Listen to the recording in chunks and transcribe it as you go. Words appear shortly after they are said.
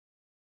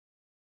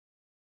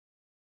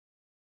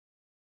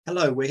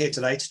Hello, we're here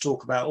today to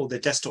talk about all the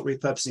desktop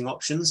repurposing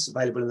options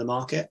available in the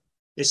market.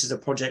 This is a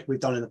project we've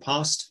done in the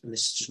past, and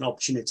this is just an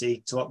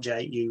opportunity to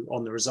update you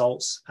on the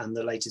results and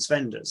the latest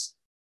vendors.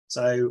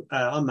 So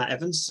I'm Matt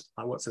Evans.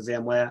 I work for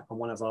VMware. I'm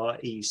one of our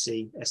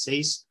EUC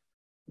SEs.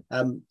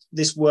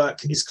 This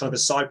work is kind of a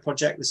side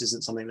project. This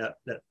isn't something that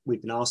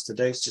we've been asked to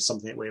do. It's just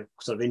something that we're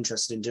sort of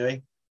interested in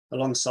doing.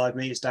 Alongside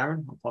me is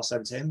Darren. I'll pass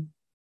over to him.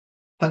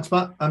 Thanks,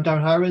 Matt. I'm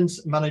Darren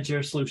Hirons, Manager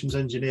of Solutions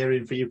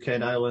Engineering for UK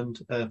and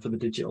Ireland for the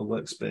digital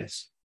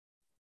workspace.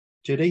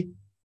 Judy?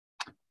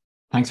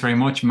 Thanks very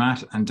much,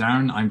 Matt and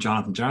Darren. I'm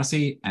Jonathan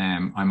Jarcy.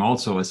 I'm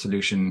also a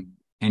solution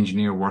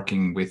engineer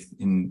working the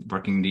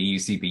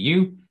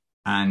EUCBU,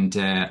 and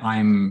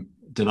I'm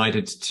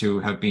delighted to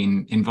have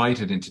been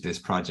invited into this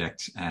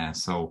project.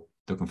 So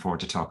looking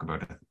forward to talk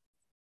about it.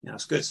 Yeah,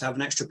 it's good to have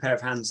an extra pair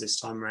of hands this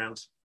time around.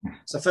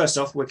 So first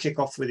off, we'll kick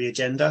off with the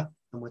agenda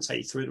and we'll take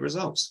you through the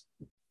results.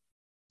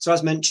 So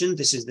as mentioned,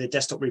 this is the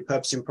desktop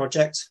repurposing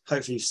project.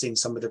 Hopefully you've seen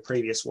some of the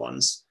previous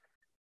ones.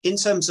 In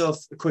terms of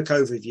a quick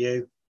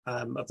overview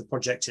of the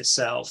project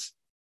itself,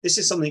 this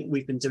is something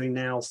we've been doing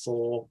now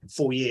for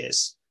 4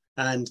 years,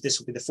 and this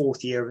will be the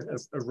 4th year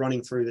of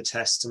running through the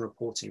tests and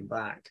reporting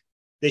back.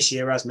 This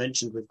year, as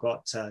mentioned, we've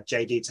got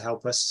JD to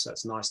help us, so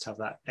it's nice to have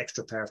that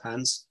extra pair of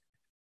hands.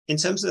 In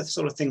terms of the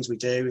sort of things we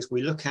do is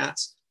we look at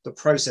the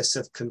process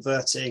of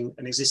converting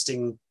an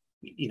existing,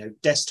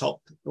 desktop,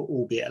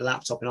 albeit a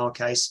laptop in our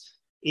case,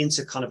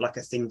 into kind of like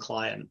a thin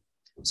client.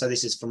 So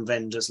this is from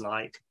vendors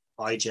like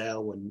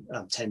Igel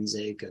and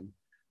Tenzig and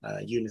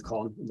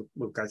Unicon.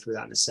 We'll go through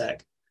that in a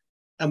sec.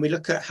 And we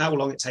look at how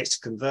long it takes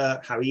to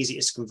convert, how easy it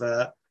is to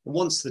convert. And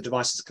once the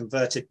device is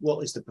converted,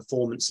 what is the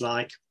performance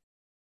like?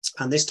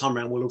 And this time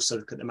around, we'll also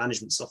look at the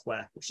management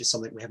software, which is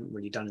something we haven't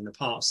really done in the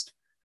past.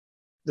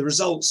 The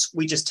results,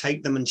 we just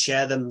take them and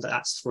share them.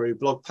 That's through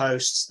blog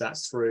posts,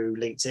 that's through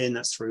LinkedIn,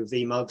 that's through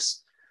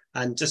VMugs,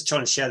 and just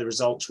trying to share the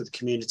results with the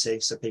community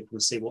so people can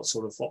see what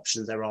sort of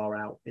options there are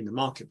out in the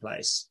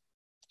marketplace.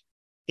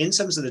 In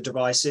terms of the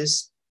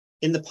devices,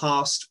 in the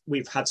past,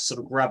 we've had to sort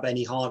of grab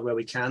any hardware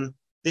we can.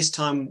 This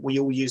time, we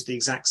all use the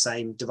exact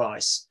same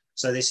device.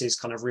 So this is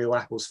kind of real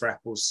apples for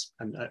apples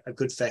and a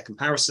good fair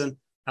comparison.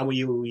 And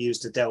we all use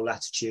the Dell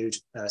Latitude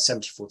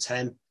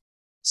 7410.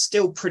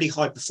 Still pretty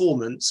high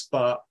performance,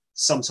 but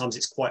sometimes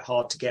it's quite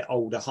hard to get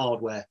older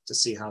hardware to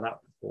see how that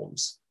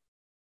performs.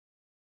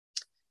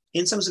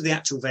 In terms of the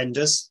actual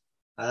vendors,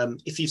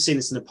 if you've seen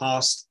this in the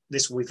past,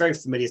 this will be very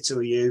familiar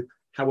to you.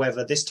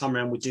 However, this time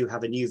around, we do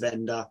have a new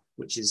vendor,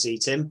 which is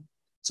Zeetim.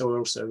 So we'll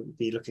also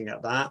be looking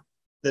at that.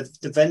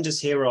 The vendors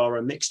here are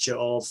a mixture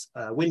of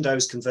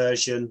Windows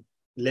conversion,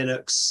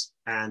 Linux,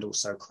 and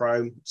also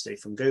Chrome, so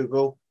from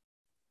Google.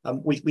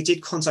 We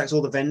did contact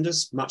all the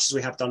vendors, much as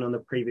we have done on the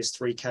previous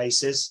 3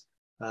 cases.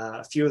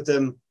 A few of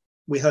them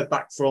we heard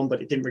back from,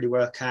 but it didn't really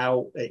work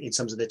out in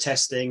terms of the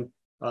testing.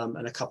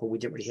 And a couple we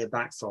didn't really hear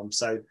back from.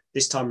 So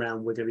this time around,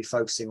 we're going to be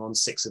focusing on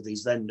 6 of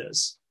these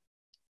vendors.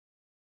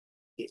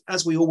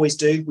 As we always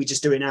do, we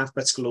just do it in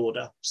alphabetical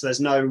order. So there's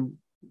no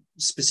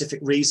specific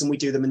reason we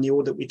do them in the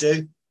order that we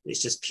do.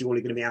 It's just purely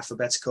going to be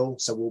alphabetical.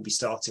 So we'll be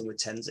starting with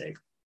Tenzig.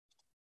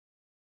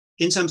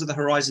 In terms of the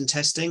Horizon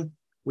testing,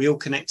 we all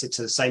connected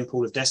to the same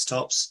pool of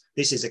desktops.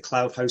 This is a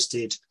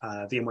cloud-hosted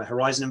VMware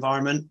Horizon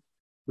environment.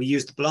 We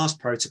used the BLAST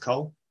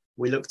protocol.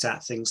 We looked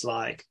at things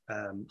like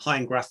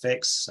high-end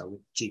graphics, so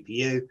with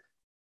GPU,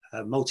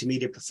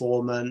 multimedia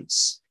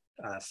performance,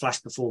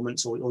 flash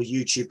performance, or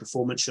YouTube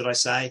performance, should I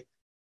say.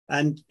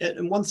 And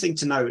one thing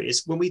to note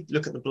is when we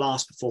look at the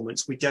BLAST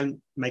performance, we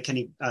don't make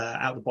any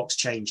out-of-the-box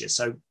changes.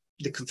 So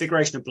the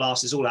configuration of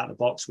BLAST is all out of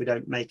the box. We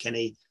don't make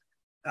any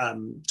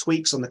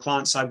tweaks on the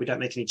client side. We don't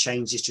make any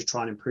changes to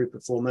try and improve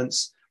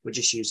performance. We're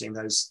just using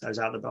those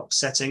out-of-the-box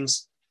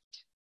settings.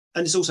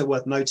 And it's also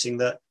worth noting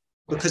that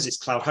because it's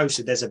cloud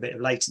hosted, there's a bit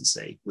of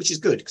latency, which is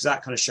good because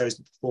that kind of shows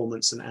the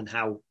performance and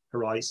how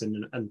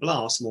Horizon and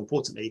BLAST, more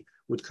importantly,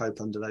 would cope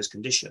under those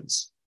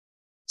conditions.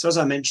 So as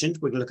I mentioned,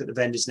 we're going to look at the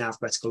vendors in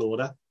alphabetical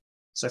order.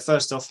 So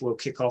first off, we'll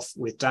kick off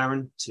with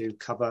Darren to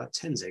cover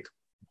Tenzig.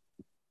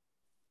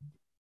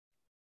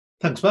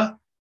 Thanks, Matt.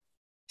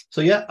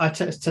 So yeah, I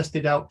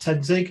tested out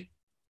Tenzig.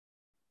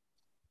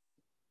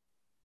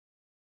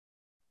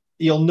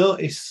 You'll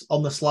notice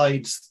on the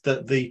slides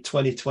that the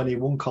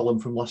 2021 column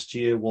from last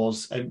year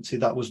was empty.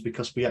 That was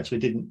because we actually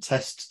didn't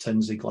test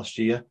Tenzig last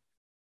year.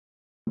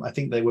 I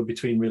think they were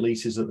between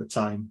releases at the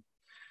time.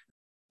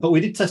 But we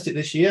did test it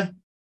this year.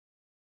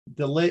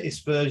 The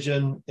latest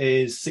version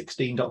is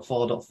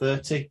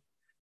 16.4.30.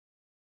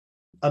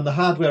 And the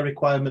hardware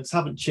requirements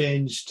haven't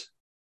changed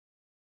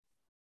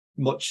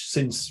much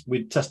since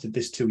we tested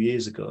this 2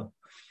 years ago.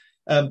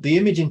 The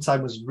imaging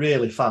time was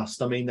really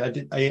fast. I mean,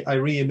 I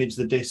re-imaged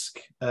the disk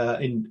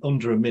in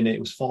under a minute. It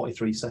was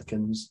 43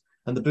 seconds.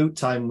 And the boot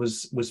time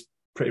was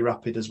pretty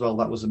rapid as well.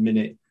 That was a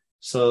minute.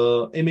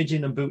 So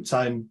imaging and boot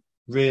time,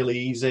 really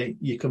easy.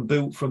 You can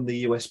boot from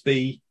the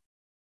USB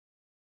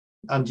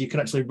and you can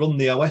actually run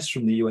the OS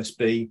from the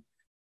USB.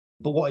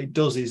 But what it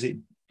does is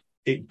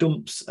it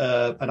dumps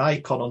an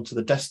icon onto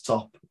the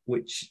desktop,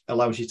 which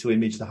allows you to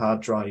image the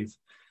hard drive.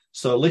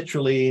 So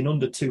literally in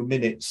under 2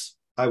 minutes,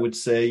 I would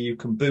say you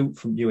can boot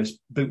to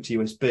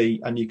USB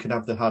and you can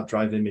have the hard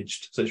drive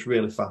imaged. So it's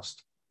really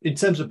fast. In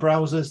terms of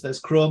browsers, there's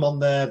Chrome on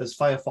there, there's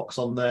Firefox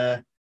on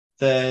there.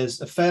 There's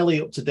a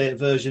fairly up-to-date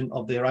version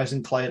of the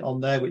Horizon client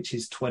on there, which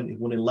is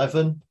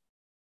 2111.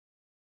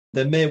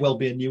 There may well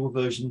be a newer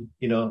version,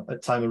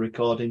 at time of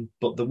recording,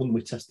 but the one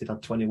we tested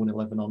had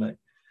 2111 on it.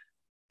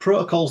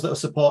 Protocols that are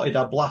supported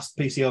are Blast,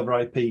 PC over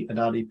IP, and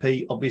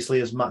RDP.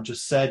 Obviously, as Matt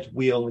just said,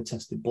 we only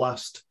tested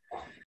Blast.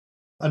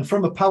 And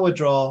from a power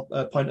draw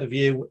point of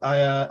view,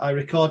 I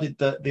recorded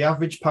that the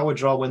average power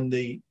draw when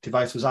the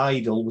device was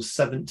idle was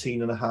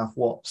 17.5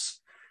 watts.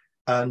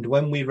 And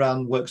when we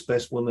ran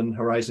Workspace ONE and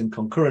Horizon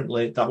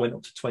concurrently, that went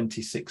up to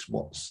 26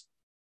 watts.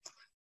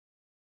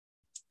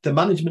 The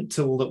management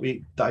tool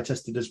that I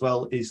tested as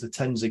well is the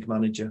Tenzig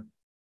Manager.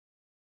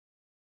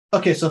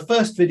 Okay, so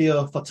first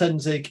video for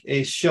Tenzig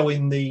is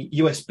showing the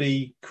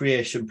USB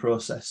creation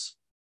process.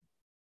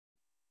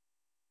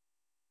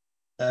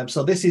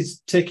 So this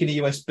is taking a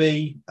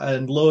USB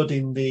and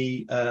loading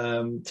the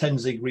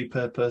Tenzig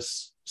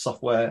Repurpose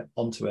software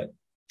onto it.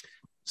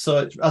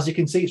 So as you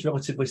can see, it's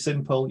relatively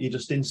simple. You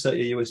just insert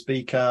your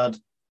USB card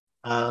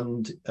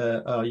and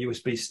a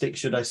USB stick,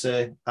 should I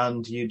say,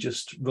 and you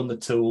just run the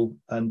tool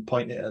and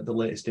point it at the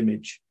latest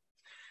image.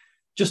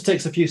 Just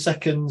takes a few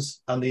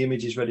seconds and the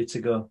image is ready to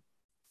go.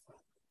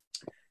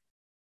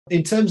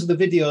 In terms of the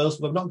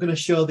videos, we're not going to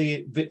show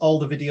all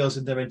the videos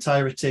in their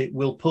entirety.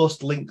 We'll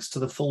post links to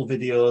the full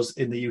videos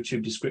in the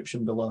YouTube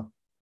description below.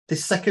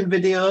 This second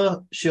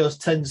video shows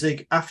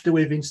Tenzig after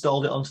we've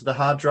installed it onto the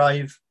hard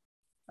drive.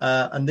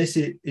 And this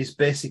is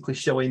basically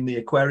showing the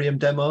aquarium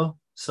demo.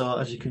 So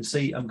as you can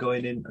see, I'm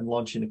going in and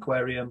launching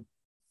aquarium.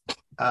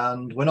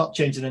 And we're not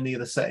changing any of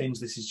the settings.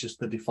 This is just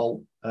the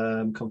default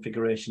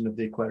configuration of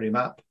the aquarium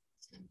app.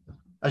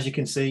 As you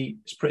can see,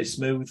 it's pretty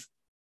smooth.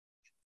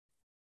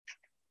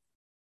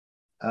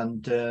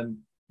 And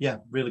yeah,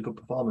 really good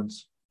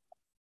performance.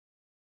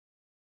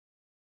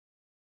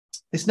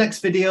 This next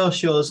video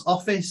shows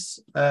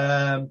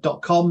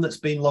Office.com that's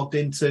been logged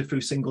into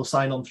through single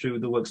sign-on through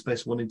the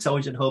Workspace ONE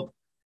Intelligent Hub.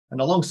 And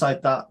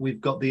alongside that,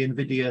 we've got the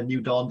NVIDIA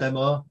New Dawn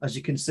demo. As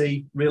you can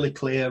see, really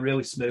clear,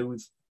 really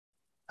smooth.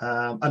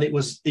 And it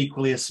was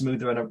equally as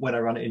smooth when I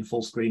ran it in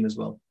full screen as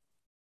well.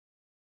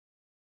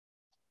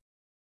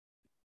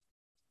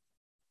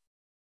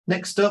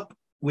 Next up,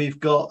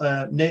 we've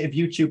got native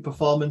YouTube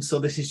performance. So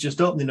this is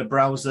just opening a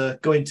browser,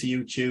 going to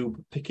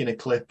YouTube, picking a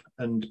clip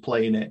and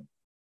playing it.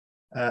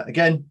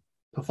 Again,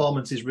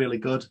 performance is really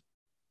good.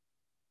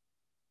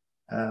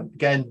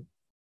 Again,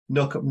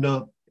 no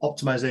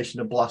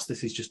optimization of Blast.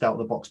 This is just out of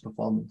the box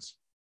performance.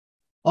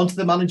 Onto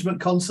the management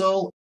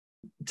console.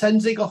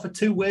 Tenzig offer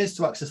two ways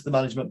to access the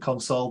management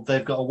console.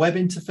 They've got a web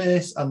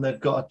interface and they've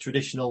got a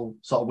traditional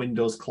sort of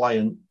Windows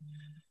client.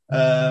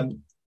 The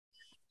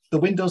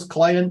Windows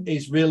client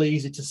is really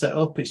easy to set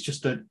up. It's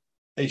just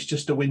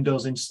a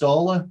Windows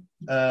installer.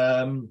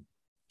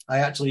 I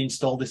actually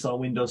installed this on a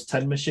Windows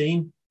 10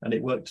 machine and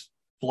it worked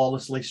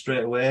flawlessly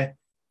straight away.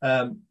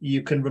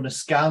 You can run a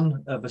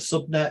scan of a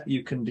subnet.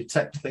 You can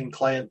detect thin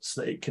clients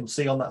that it can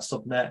see on that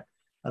subnet.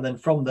 And then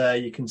from there,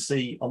 you can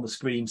see on the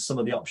screen some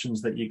of the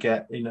options that you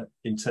get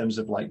in terms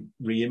of like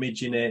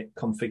re-imaging it,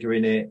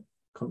 configuring it,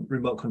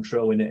 remote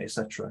controlling it,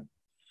 etc.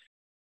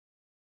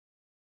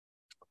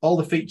 All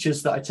the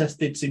features that I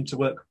tested seem to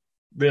work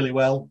really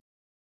well,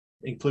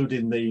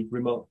 including the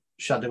remote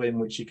shadowing,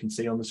 which you can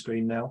see on the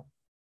screen now.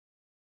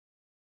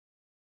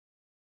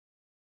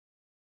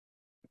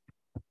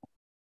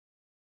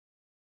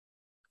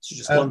 So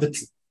just one thing,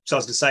 so I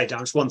was going to say, Darren,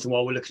 just one thing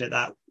while we're looking at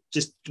that,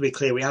 just to be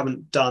clear, we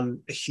haven't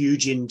done a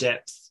huge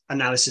in-depth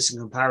analysis and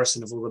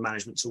comparison of all the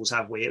management tools,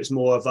 have we? It was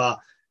more of a,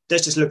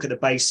 let's just look at the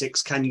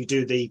basics. Can you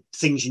do the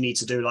things you need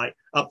to do, like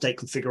update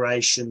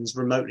configurations,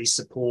 remotely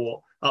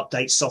support,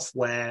 update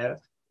software,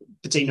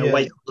 particularly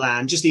wake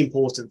LAN, just the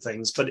important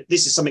things. But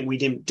this is something we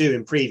didn't do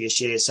in previous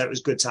years, so it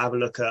was good to have a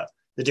look at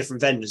the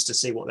different vendors to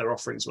see what their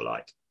offerings were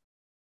like.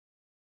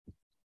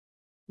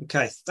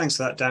 Okay, thanks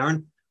for that,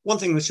 Darren. One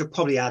thing we should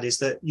probably add is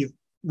that you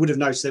would have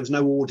noticed there was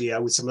no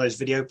audio with some of those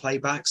video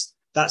playbacks.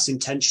 That's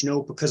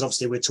intentional because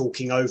obviously we're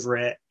talking over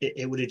it.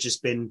 It would have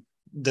just been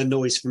the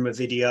noise from a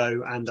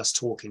video and us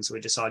talking, so we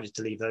decided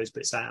to leave those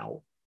bits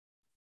out.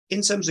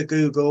 In terms of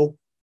Google,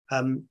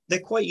 they're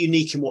quite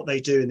unique in what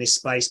they do in this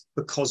space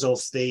because of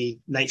the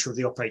nature of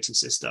the operating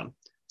system.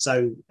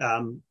 So,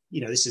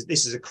 this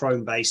is a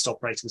Chrome-based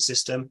operating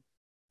system.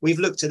 We've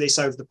looked at this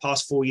over the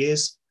past 4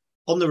 years.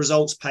 On the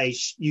results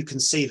page, you can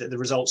see that the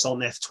results on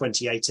there for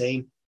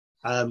 2018.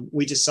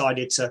 We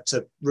decided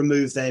to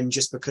remove them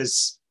just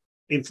because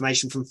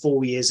information from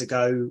 4 years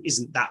ago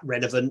isn't that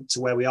relevant to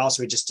where we are,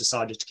 so we just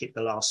decided to keep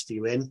the last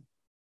few in.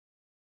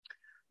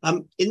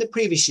 In the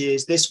previous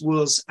years, this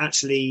was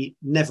actually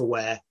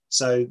Neverware.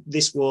 So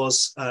this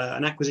was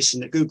an acquisition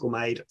that Google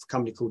made of a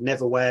company called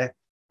Neverware.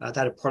 They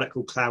had a product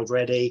called Cloud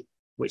Ready,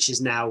 which is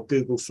now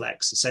Google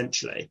Flex,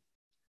 essentially.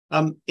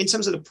 In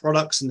terms of the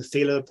products and the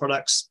feel of the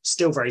products,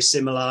 still very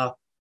similar.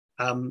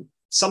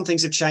 Some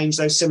things have changed,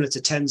 though, similar to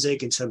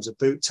Tenzig in terms of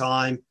boot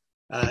time.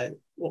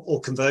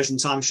 or conversion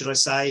time, should I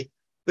say.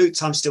 Boot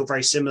time's still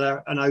very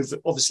similar, and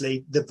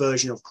obviously the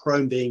version of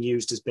Chrome being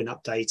used has been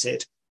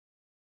updated.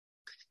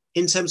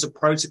 In terms of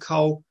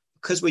protocol,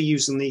 because we're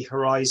using the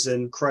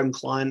Horizon Chrome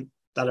client,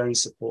 that only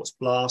supports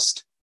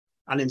Blast.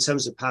 And in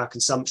terms of power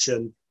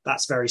consumption,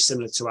 that's very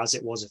similar to as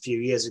it was a few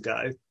years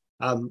ago.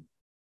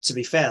 To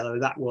be fair, though,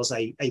 that was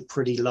a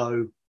pretty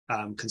low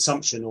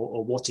consumption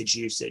or wattage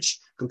usage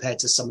compared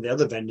to some of the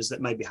other vendors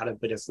that maybe had a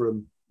bit of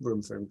room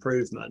for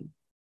improvement.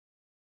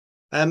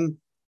 In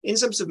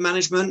terms of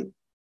management,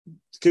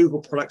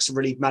 Google products are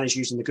really managed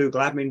using the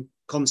Google Admin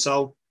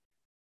Console,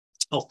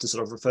 often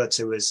sort of referred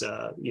to as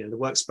the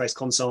Workspace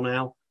console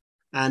now.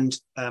 And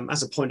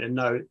as a point of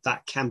note,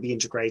 that can be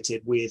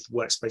integrated with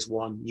Workspace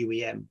ONE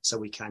UEM, so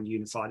we can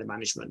unify the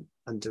management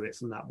and do it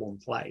from that one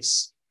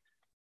place.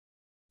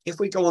 If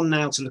we go on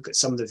now to look at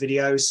some of the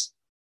videos,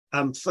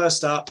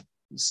 first up,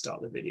 let's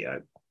start the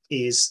video,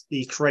 is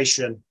the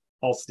creation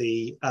of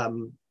the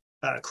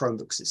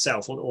Chromebooks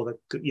itself, or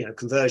the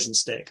conversion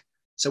stick.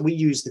 So we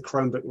use the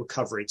Chromebook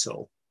recovery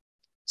tool.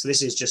 So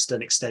this is just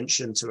an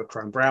extension to a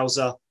Chrome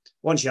browser.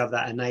 Once you have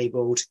that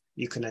enabled,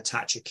 you can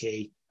attach a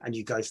key and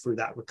you go through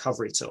that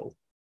recovery tool.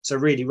 So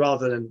really,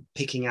 rather than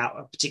picking out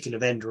a particular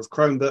vendor of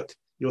Chromebook,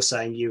 you're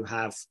saying you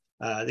have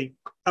the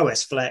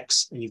OS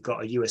Flex and you've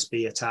got a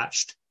USB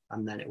attached,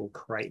 and then it will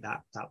create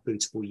that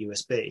bootable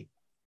USB.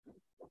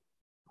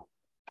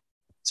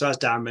 So as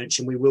Darren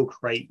mentioned, we will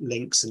create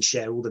links and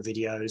share all the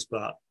videos,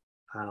 but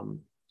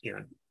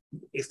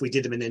if we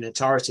did them in their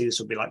entirety, this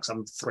would be like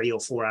some 3 or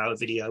 4 hour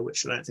video,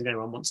 which I don't think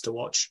anyone wants to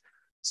watch.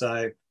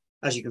 So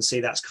as you can see,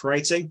 that's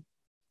creating.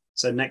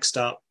 So next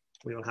up,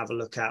 we will have a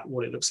look at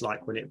what it looks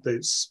like when it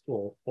boots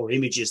or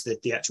images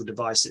the actual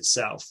device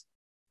itself.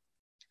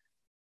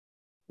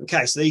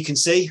 Okay, so there you can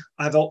see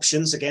I have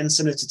options, again,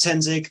 similar to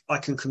Tenzig. I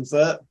can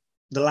convert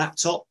the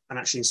laptop and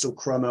actually install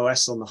Chrome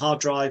OS on the hard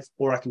drive,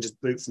 or I can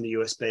just boot from the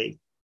USB.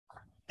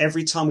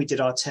 Every time we did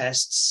our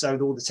tests, so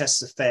that all the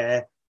tests are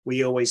fair,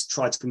 we always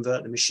try to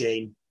convert the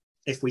machine.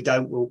 If we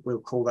don't, we'll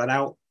call that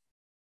out.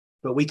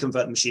 But we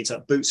convert the machine so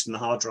it boots from the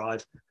hard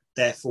drive.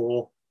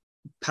 Therefore,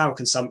 power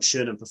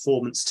consumption and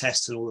performance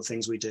tests and all the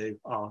things we do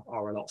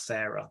are a lot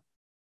fairer.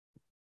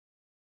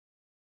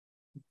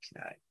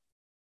 Okay.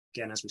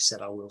 Again, as we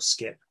said, I will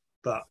skip.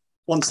 But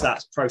once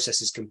that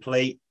process is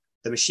complete,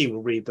 the machine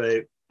will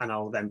reboot and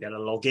I'll then be able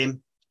to log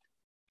in.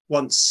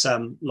 Once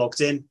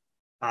logged in,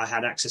 I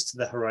had access to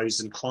the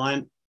Horizon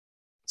client.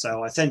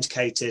 So I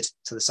authenticated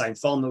to the same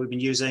farm that we've been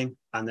using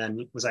and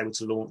then was able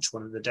to launch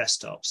one of the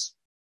desktops.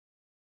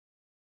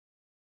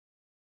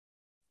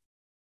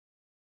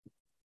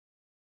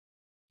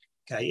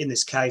 Okay, in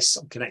this case,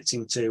 I'm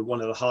connecting to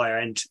one of the higher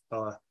end,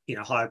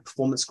 higher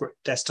performance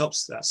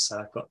desktops. That's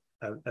got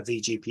a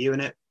vGPU in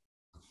it.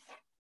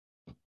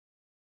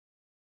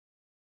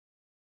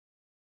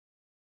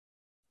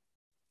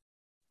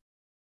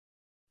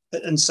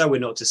 And so we're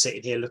not just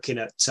sitting here looking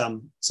at sort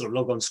of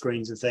log-on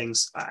screens and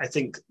things. I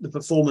think the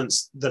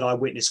performance that I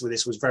witnessed with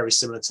this was very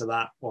similar to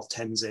that of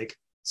Tenzig.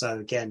 So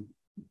again,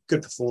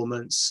 good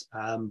performance,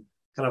 kind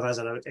of as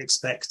I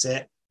expect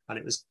it. And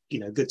it was,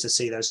 good to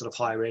see those sort of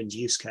higher end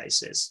use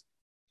cases.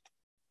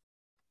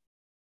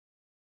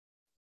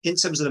 In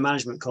terms of the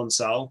management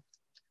console,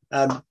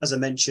 as I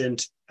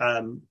mentioned,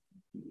 the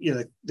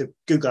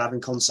Google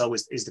Admin Console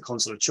is the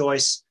console of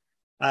choice.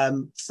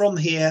 From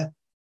here,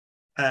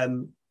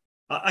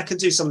 I can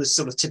do some of the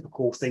sort of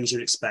typical things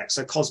you'd expect.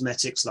 So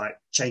cosmetics like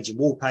changing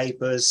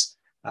wallpapers,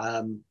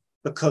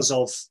 because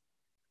of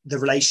the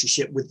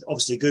relationship with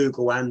obviously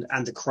Google and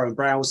the Chrome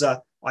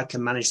browser, I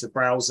can manage the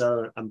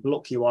browser and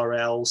block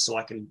URLs. So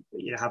I can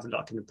have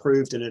like an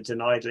approved and a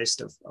denied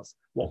list of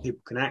what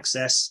people can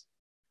access.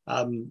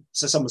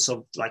 So some sort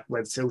of like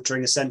web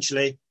filtering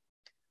essentially.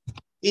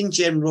 In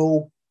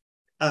general,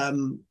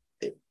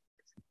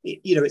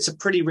 it's a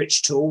pretty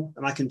rich tool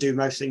and I can do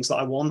most things that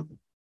I want.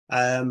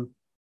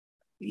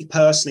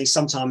 Personally,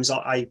 sometimes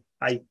I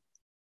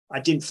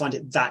didn't find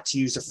it that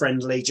user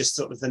friendly, just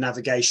sort of the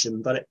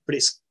navigation, but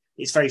it's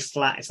very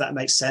flat, if that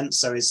makes sense.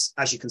 So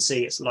as you can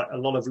see, it's like a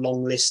lot of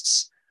long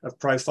lists of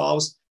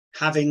profiles.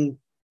 Having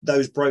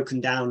those broken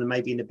down and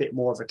maybe in a bit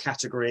more of a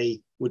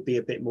category would be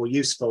a bit more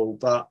useful,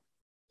 but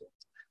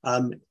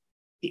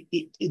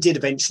it did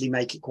eventually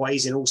make it quite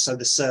easy. And also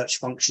the search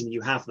function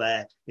you have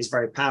there is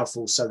very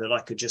powerful, so that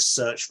I could just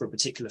search for a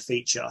particular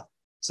feature.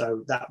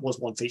 So that was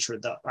one feature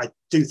that I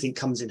do think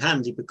comes in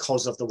handy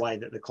because of the way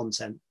that the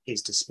content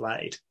is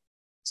displayed.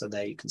 So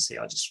there you can see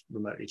I just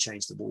remotely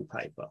changed the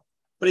wallpaper.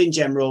 But in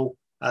general,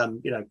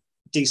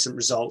 decent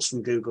results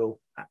from Google,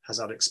 as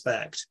I'd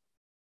expect.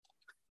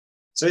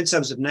 So in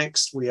terms of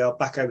next, we are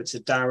back over to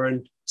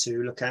Darren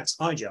to look at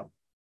Igel.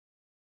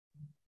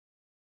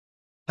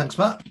 Thanks,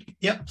 Matt.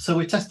 Yep, so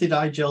we tested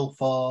Igel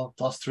for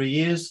the last 3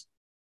 years.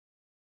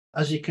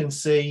 As you can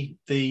see,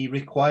 the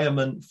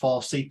requirement for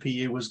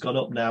CPU has gone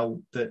up now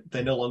that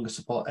they no longer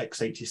support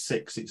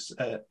x86. It's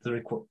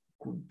the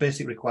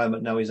basic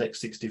requirement now is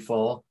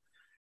x64.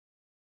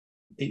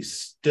 It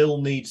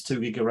still needs 2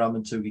 gig of RAM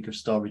and 2 gig of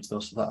storage though,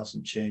 so that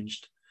hasn't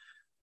changed.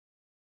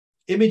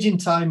 Imaging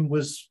time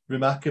was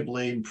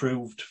remarkably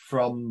improved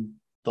from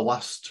the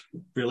last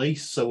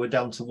release. So we're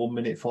down to 1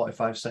 minute,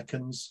 45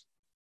 seconds.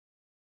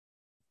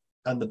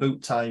 And the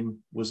boot time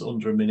was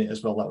under a minute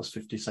as well. That was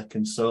 50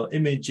 seconds. So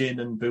imaging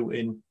and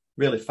booting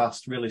really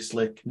fast, really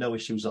slick, no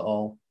issues at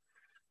all.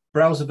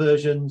 Browser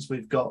versions,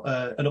 we've got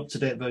an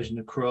up-to-date version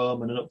of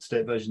Chrome and an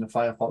up-to-date version of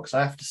Firefox.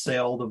 I have to say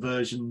all the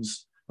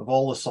versions of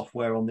all the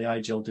software on the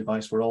Igel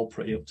device were all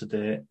pretty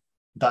up-to-date.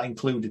 That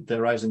included the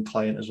Horizon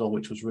client as well,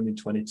 which was running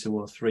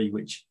 2203,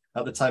 which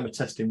at the time of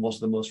testing was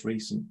the most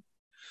recent.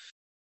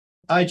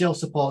 Igel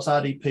supports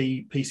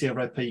RDP, PC over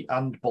IP,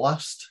 and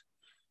Blast.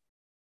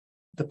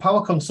 The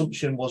power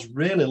consumption was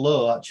really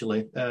low,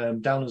 actually,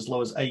 down as low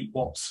as 8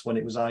 watts when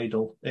it was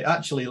idle. It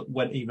actually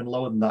went even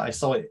lower than that. I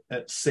saw it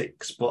at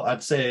 6, but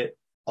I'd say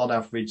on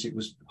average it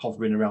was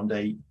hovering around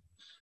 8.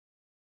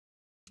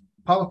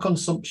 Power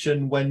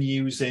consumption when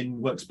using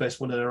Workspace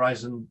ONE and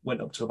Horizon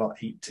went up to about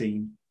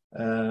 18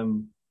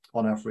 on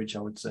average, I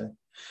would say.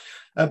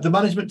 The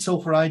management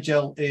tool for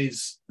Igel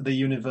is the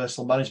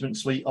Universal Management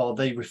Suite, or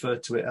they refer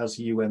to it as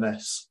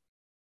UMS.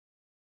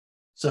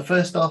 So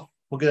first off,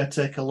 we're going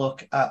to take a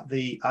look at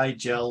the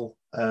Igel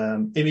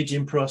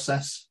imaging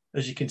process.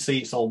 As you can see,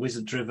 it's all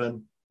wizard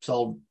driven. It's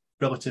all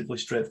relatively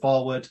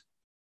straightforward.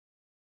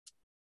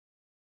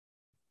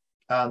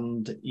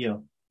 And, you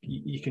know,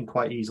 you can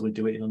quite easily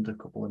do it in under a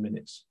couple of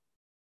minutes.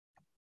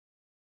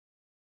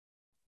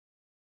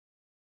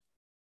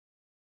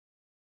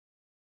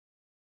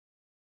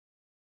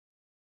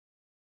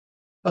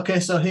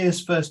 Okay, so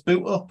here's first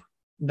boot up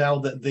now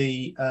that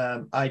the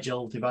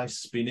Igel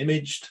device has been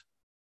imaged.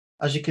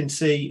 As you can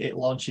see, it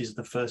launches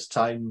the first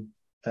time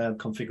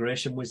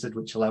configuration wizard,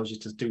 which allows you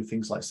to do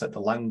things like set the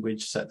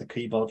language, set the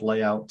keyboard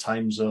layout,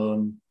 time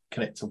zone,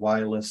 connect to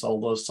wireless, all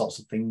those sorts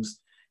of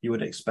things you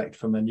would expect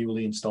from a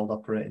newly installed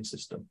operating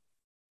system.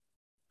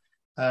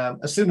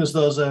 As soon as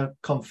those are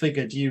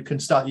configured, you can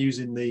start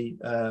using the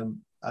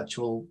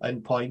actual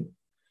endpoint.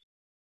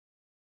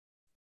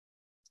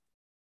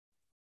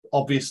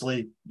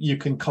 Obviously, you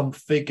can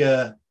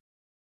configure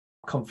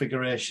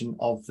configuration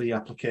of the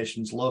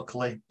applications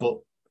locally, but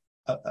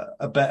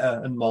a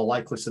better and more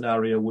likely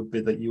scenario would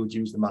be that you would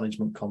use the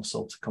management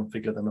console to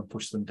configure them and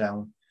push them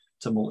down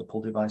to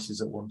multiple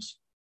devices at once.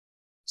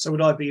 So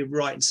would I be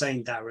right in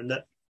saying, Darren,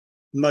 that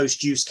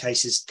most use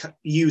cases,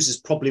 users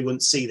probably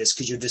wouldn't see this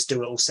because you just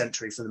do it all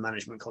centrally from the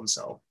management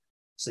console?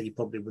 So you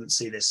probably wouldn't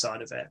see this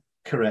side of it.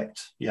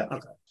 Correct, yeah.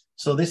 Okay.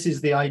 So this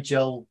is the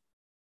Igel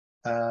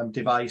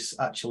device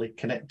actually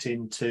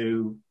connecting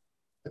to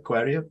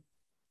Aquarium.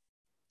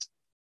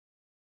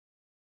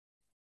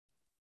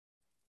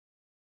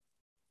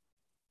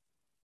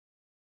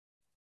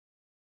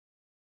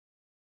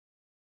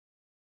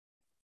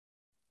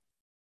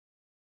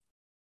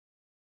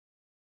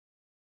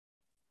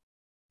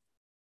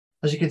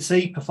 As you can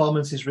see,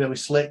 performance is really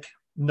slick.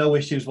 No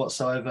issues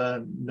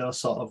whatsoever, no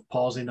sort of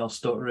pausing or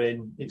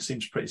stuttering. It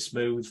seems pretty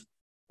smooth.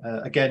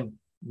 Again,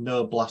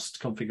 no blast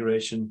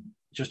configuration,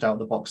 just out of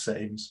the box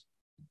settings.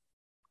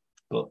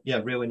 But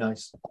yeah, really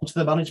nice. Onto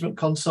the management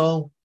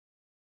console.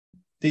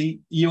 The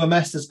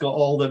UMS has got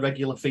all the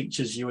regular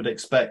features you would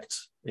expect,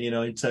 you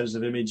know, in terms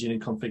of imaging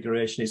and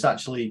configuration. It's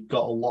actually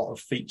got a lot of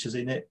features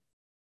in it.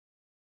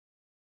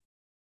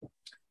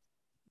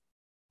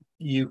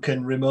 You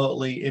can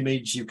remotely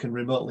image, you can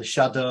remotely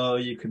shadow,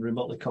 you can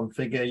remotely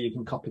configure, you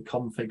can copy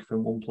config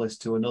from one place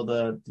to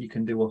another. You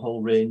can do a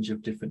whole range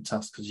of different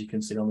tasks, as you can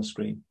see on the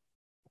screen.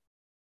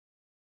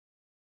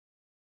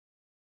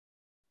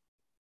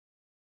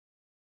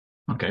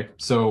 Okay,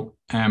 so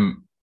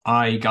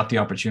I got the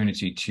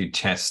opportunity to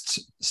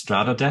test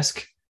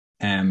Stratodesk,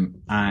 and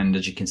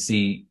as you can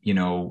see, you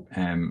know,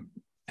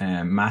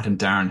 Matt and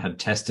Darren had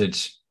tested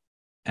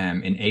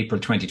in April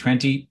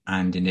 2020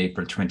 and in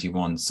April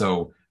 21.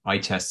 So I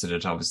tested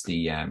it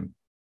obviously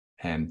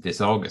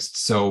this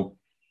August. So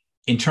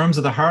in terms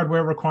of the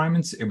hardware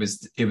requirements, it was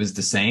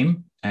the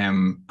same.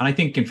 And I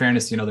think, in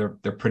fairness, you know,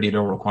 they're pretty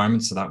low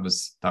requirements, so that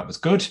was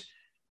good.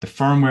 The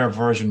firmware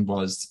version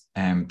was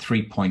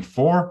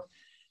 3.4,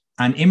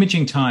 and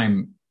imaging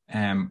time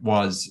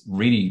was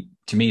really,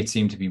 to me, it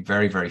seemed to be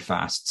very, very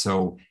fast.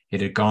 So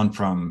it had gone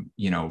from,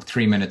 you know,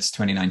 3 minutes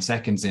 29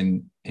 seconds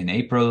in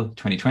April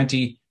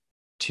 2020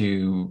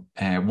 to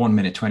 1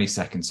 minute 20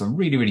 seconds. So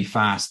really, really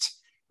fast.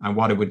 And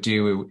what it would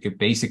do, it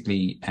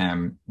basically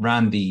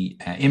ran the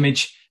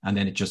image, and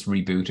then it just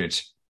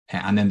rebooted.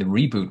 And then the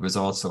reboot was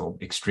also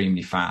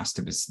extremely fast.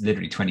 It was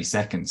literally 20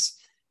 seconds.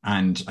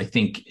 And I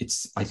think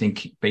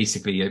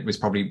basically it was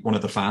probably one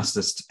of the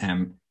fastest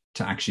to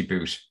actually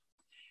boot.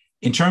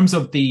 In terms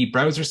of the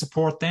browser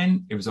support,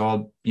 then it was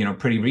all, you know,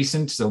 pretty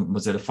recent. So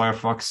Mozilla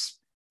Firefox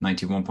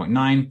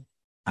 91.9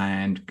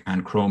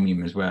 and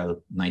Chromium as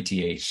well,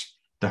 98.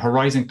 The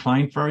Horizon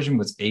client version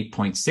was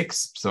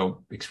 8.6,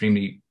 so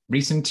extremely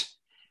recent.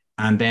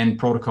 And then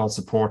protocol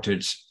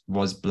supported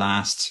was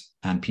Blast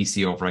and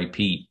PC over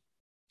IP.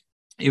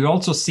 It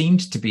also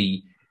seemed to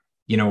be,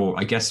 you know,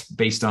 I guess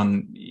based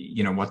on,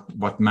 you know,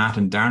 what Matt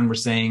and Darren were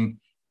saying,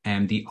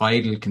 the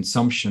idle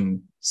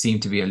consumption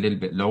seemed to be a little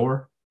bit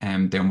lower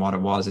than what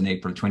it was in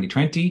April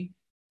 2020.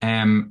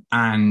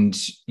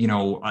 And you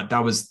know,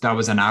 that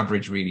was an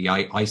average really.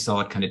 I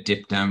saw it kind of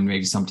dip down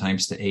maybe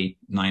sometimes to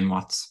 8-9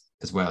 watts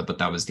as well, but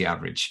that was the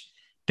average.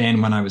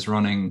 Then when I was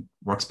running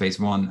Workspace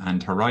ONE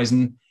and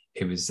Horizon,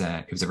 it was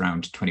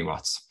around 20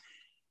 watts.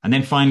 And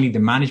then finally, the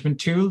management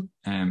tool.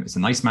 It's a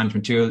nice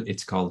management tool.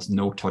 It's called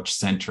No Touch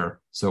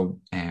Center. So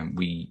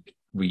we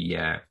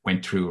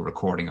went through a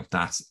recording of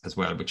that as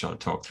well, which I'll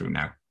talk through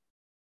now.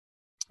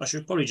 I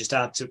should probably just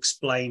add to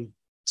explain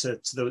to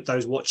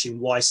those watching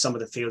why some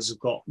of the fields have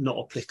got not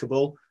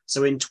applicable.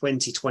 So in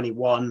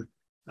 2021,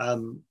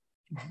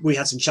 we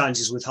had some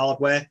challenges with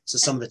hardware. So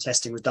some of the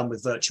testing was done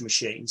with virtual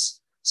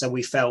machines. So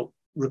we felt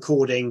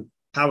recording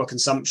power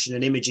consumption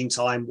and imaging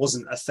time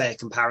wasn't a fair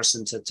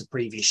comparison to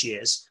previous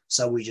years.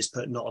 So we just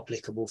put not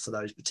applicable for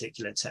those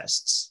particular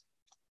tests.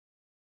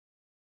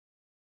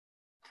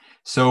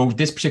 So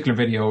this particular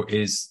video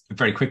is a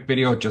very quick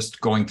video, just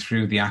going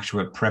through the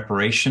actual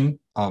preparation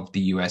of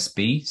the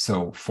USB.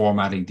 So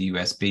formatting the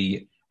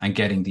USB and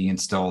getting the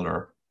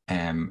installer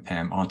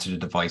onto the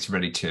device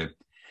ready to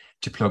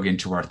plug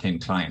into our thin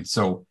client.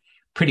 So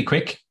pretty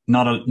quick,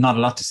 not a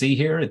lot to see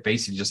here. It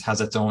basically just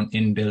has its own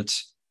inbuilt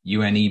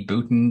UNE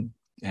booting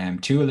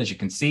tool, as you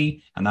can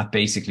see, and that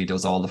basically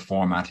does all the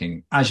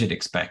formatting as you'd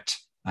expect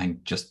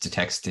and just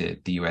detects the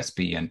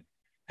USB and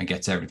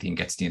gets everything,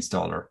 gets the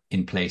installer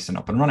in place and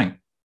up and running.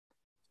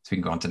 So we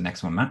can go on to the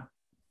next one, Matt.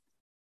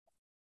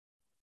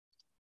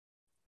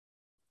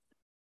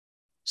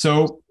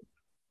 So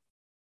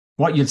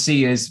what you'll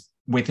see is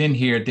within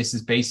here, this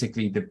is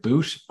basically the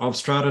boot of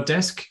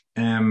Stratodesk.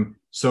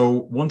 So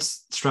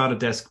once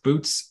Stratodesk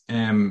boots,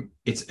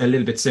 it's a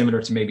little bit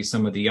similar to maybe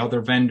some of the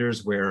other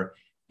vendors where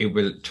it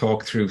will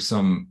talk through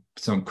some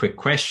quick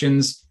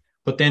questions.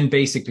 But then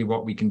basically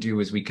what we can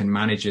do is we can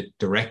manage it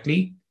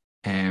directly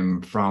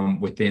from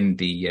within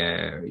the,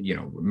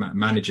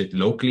 manage it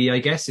locally, I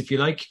guess, if you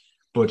like.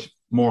 But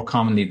more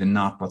commonly than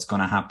not, what's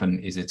going to happen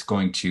is it's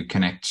going to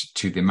connect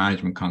to the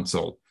management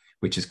console,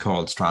 which is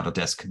called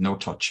Stratodesk No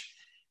Touch.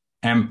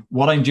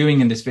 What I'm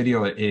doing in this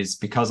video is,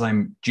 because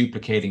I'm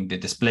duplicating the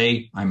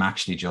display, I'm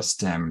actually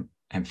just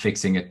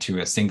fixing it to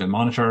a single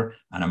monitor,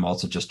 and I'm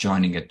also just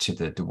joining it to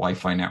the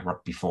Wi-Fi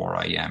network before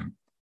I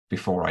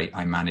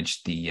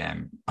manage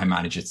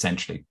it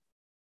centrally.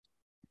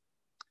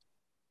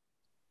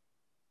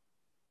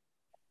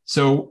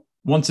 So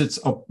once it's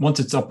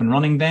up and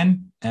running,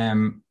 then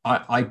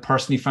I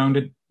personally found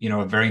it,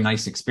 a very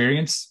nice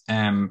experience.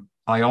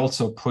 I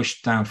also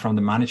pushed down from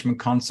the management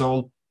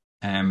console.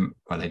 I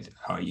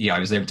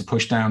was able to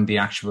push down the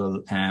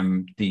actual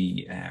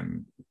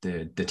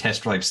the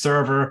test drive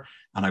server,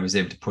 and I was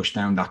able to push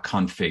down that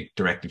config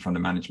directly from the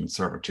management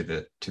server to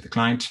the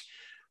client.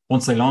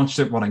 Once I launched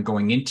it, what I'm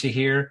going into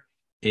here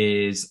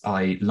is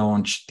I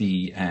launched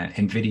the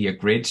NVIDIA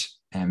Grid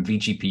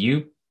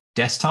vGPU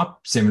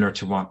desktop, similar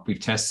to what we've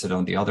tested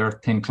on the other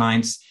thin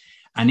clients.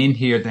 And in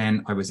here,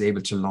 then I was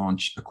able to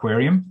launch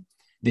Aquarium.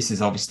 This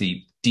is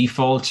obviously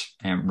default,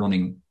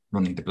 running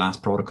the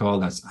BLAST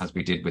protocol as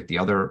we did with the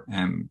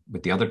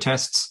other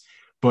tests.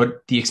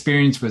 But the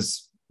experience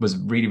was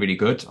really, really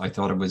good. I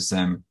thought it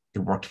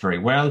worked very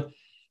well.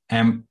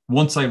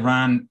 Once I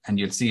ran, and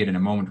you'll see it in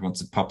a moment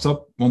once it pops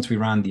up, once we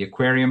ran the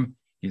Aquarium,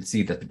 you'll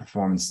see that the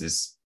performance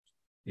is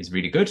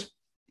really good.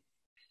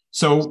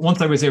 So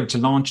once I was able to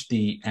launch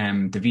the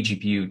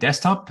vGPU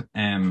desktop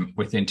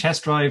within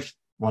Test Drive,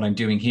 what I'm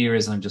doing here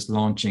is I'm just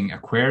launching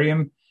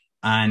Aquarium.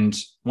 And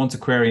once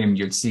Aquarium,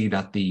 you'll see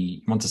that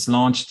once it's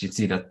launched, you'll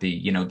see that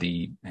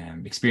the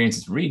experience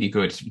is really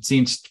good. It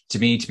seems to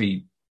me to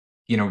be,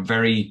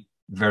 very,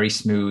 very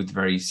smooth,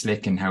 very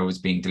slick in how it was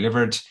being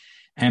delivered,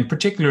 and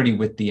particularly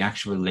with the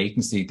actual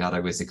latency that I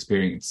was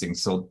experiencing.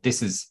 So this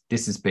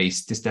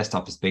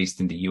desktop is based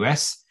in the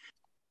US.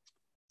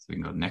 So we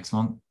can go to the next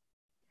one.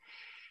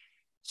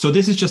 So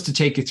this is just to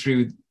take you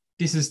through.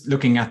 This is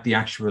looking at the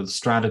actual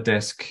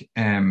Stratodesk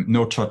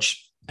No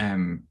Touch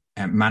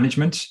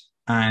management.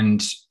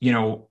 And,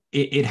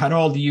 it had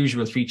all the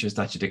usual features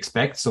that you'd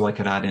expect. So I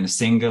could add in a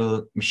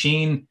single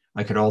machine.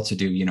 I could also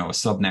do, a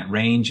subnet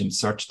range and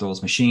search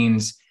those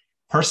machines.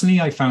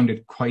 Personally, I found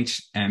it quite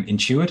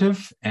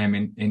intuitive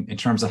in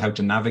terms of how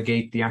to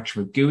navigate the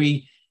actual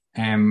GUI.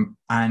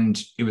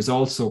 And it was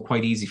also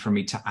quite easy for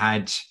me to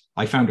add.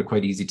 I found it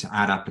quite easy to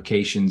add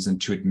applications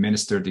and to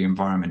administer the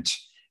environment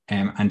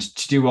and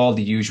to do all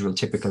the usual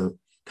typical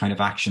kind of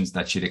actions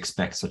that you'd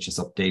expect, such as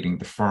updating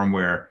the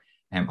firmware,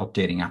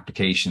 updating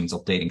applications,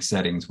 updating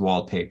settings,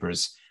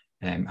 wallpapers,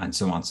 and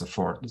so on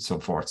and so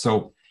forth.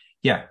 So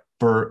yeah,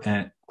 for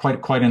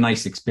quite a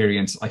nice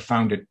experience. I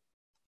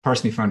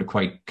personally found it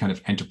quite kind of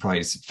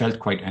felt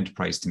quite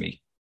enterprise to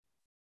me.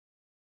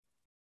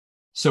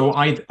 So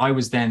I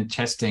was then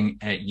testing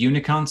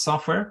Unicon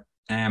software.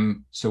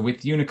 So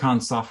with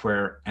Unicon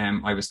software,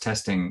 I was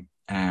testing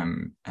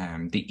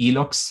the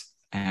Elux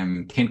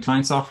thin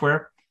client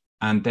software,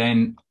 and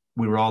then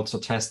we were also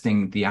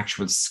testing the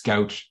actual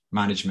Scout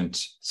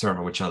management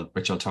server, which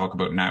I'll talk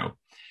about now.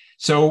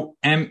 So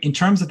in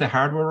terms of the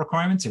hardware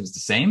requirements, it was the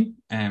same,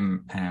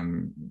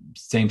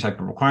 same type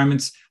of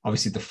requirements.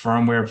 Obviously, the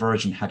firmware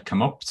version had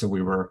come up, so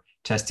we were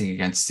testing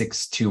against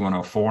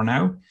 62104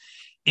 now.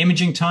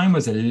 Imaging time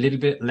was a little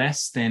bit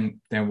less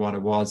than what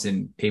it was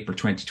in April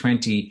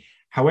 2020.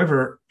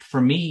 However, for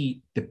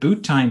me, the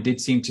boot time did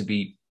seem to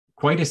be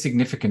quite a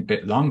significant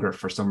bit longer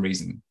for some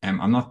reason.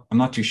 I'm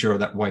not too sure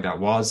why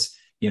that was.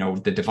 You know,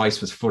 the device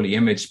was fully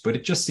imaged, but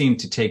it just seemed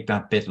to take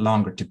that bit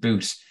longer to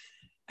boot.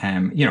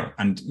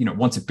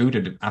 Once it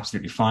booted,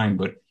 absolutely fine,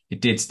 but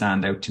it did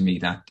stand out to me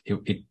that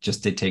it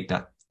just did take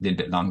that little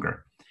bit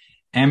longer.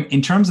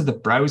 In terms of the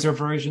browser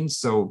versions,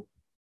 so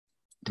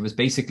there was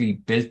basically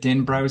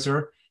built-in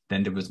browser,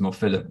 then there was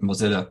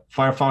Mozilla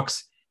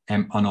Firefox,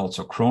 and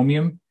also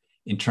Chromium.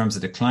 In terms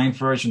of the client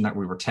version that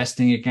we were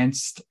testing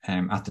against,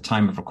 at the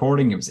time of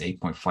recording, it was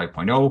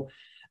 8.5.0,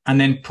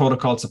 and then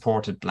protocol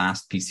supported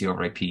BLAST, PC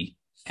over IP,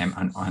 and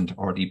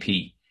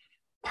RDP.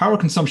 Power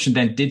consumption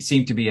then did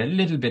seem to be a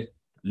little bit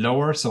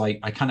lower. So I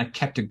kind of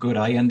kept a good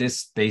eye on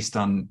this based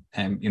on,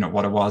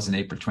 what it was in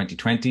April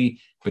 2020,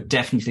 but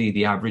definitely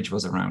the average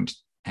was around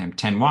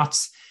 10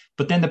 watts.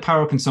 But then the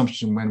power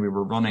consumption when we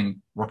were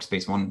running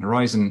Workspace ONE and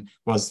Horizon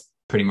was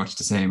pretty much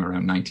the same,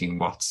 around 19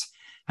 watts.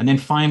 And then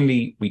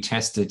finally, we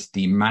tested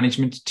the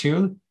management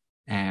tool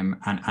and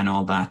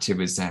all that. It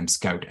was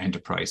Scout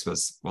Enterprise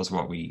was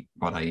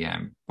what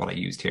I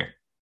used here.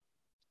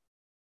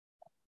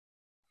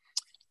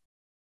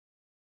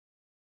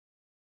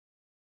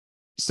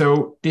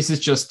 So this is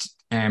just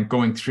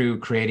going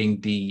through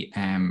creating the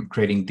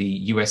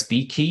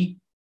USB key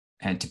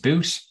to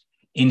boot.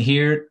 In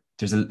here,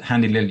 there's a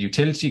handy little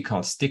utility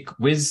called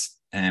StickWiz,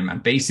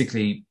 and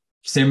basically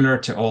similar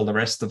to all the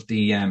rest of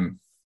the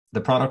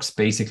products.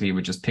 Basically, it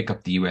would just pick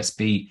up the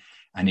USB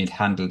and it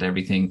handled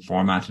everything,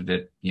 formatted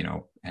it,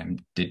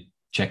 did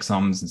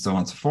checksums and so on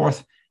and so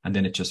forth, and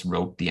then it just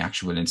wrote the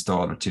actual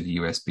installer to the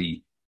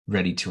USB,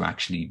 ready to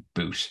actually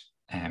boot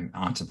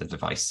onto the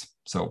device.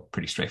 So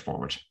pretty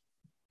straightforward.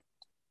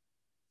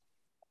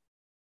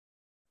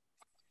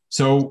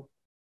 So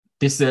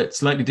this is a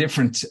slightly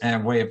different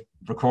way of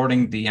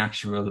recording the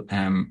actual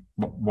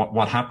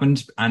what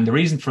happened. And the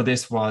reason for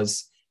this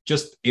was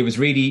just, it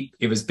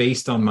was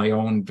based on my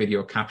own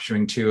video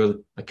capturing tool.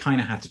 I kind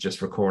of had to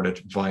just record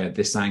it via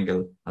this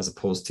angle as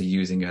opposed to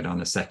using it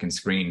on a second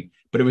screen.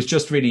 But it was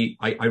just really,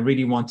 I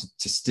really wanted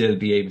to still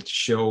be able to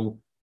show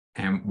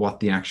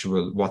what the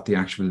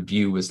actual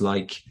view was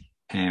like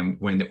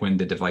when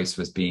the device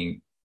was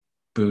being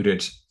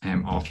booted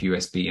off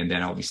USB and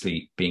then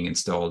obviously being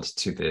installed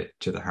to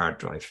the hard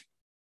drive.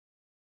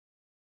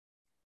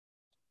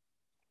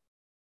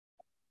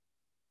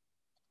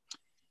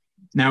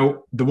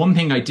 Now, the one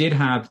thing I did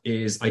have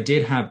a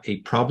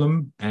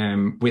problem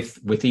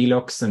with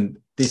Elux, and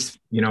this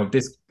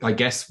I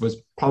guess was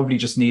probably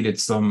just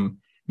needed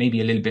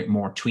maybe a little bit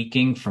more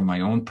tweaking from my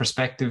own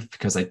perspective,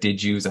 because I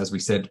did use, as we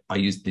said, I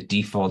used the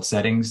default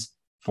settings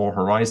for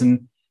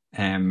Horizon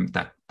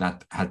that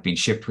had been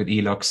shipped with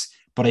Elux.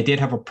 But I did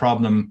have a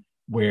problem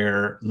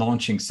where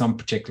launching some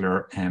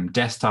particular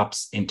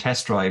desktops in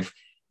Test Drive,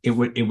 it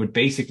would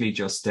basically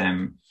just,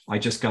 I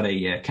just got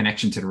a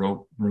connection to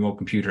the remote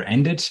computer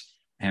ended.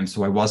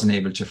 So I wasn't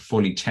able to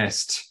fully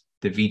test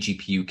the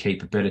vGPU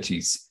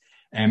capabilities.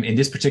 In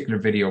this particular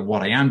video,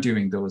 what I am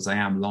doing though is I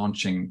am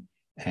launching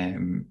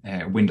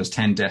Windows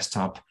 10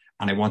 desktop,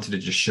 and I wanted to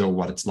just show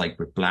what it's like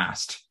with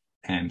BLAST.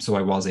 So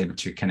I was able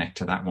to connect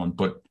to that one.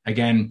 But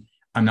again,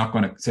 I'm not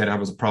going to say that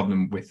was a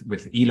problem with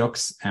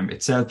Elux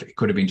itself. It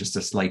could have been just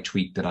a slight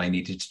tweak that I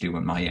needed to do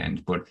on my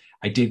end, but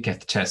I did get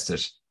to test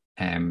it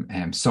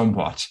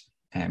somewhat,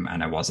 and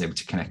I was able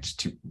to connect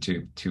to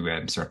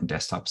certain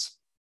desktops.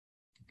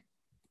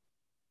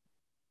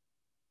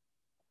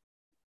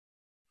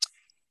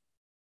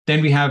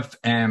 Then we have,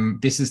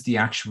 this is the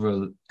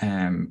actual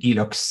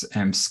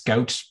Elux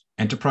Scout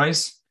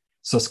Enterprise.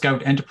 So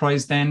Scout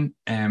Enterprise then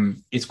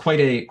is quite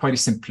a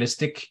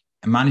simplistic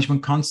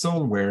management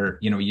console where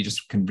you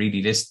just can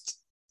really list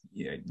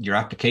your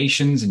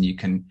applications and you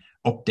can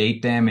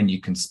update them and you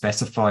can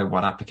specify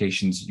what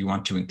applications you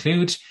want to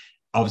include.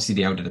 Obviously,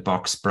 the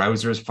out-of-the-box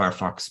browsers,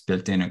 Firefox,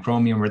 built-in, and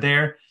Chromium were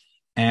there,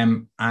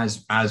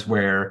 as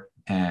were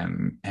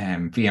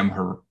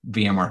VMware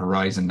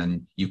Horizon,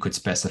 and you could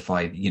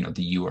specify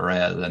the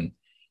URL and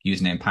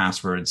username,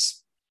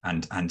 passwords,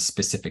 and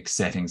specific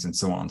settings and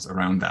so on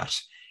around that.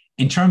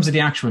 In terms of the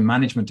actual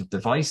management of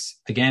device,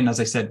 again, as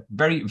I said,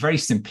 very, very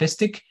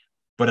simplistic,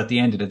 but at the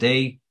end of the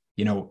day,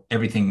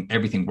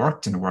 everything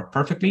worked and it worked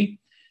perfectly.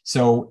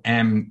 So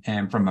from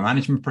a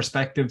management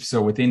perspective,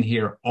 so within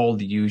here, all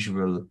the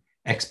usual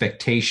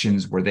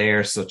expectations were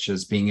there, such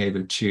as being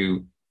able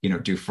to,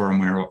 do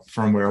firmware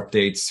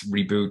updates,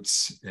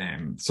 reboots,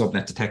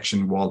 subnet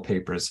detection,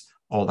 wallpapers,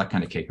 all that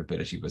kind of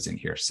capability was in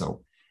here.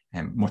 So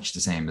much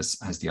the same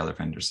as the other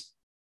vendors.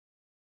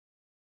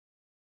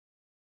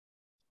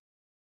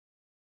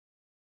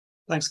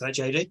 Thanks for that,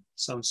 JD.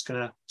 So I'm just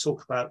going to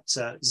talk about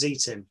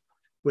Zeetim,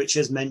 which,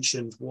 as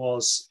mentioned,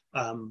 was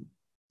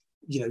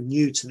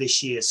new to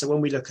this year. So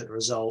when we look at the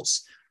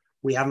results,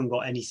 we haven't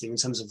got anything in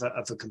terms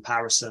of a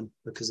comparison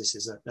because this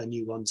is a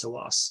new one to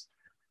us.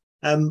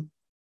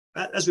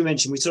 As we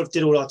mentioned, we sort of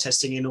did all our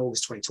testing in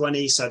August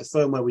 2020. So the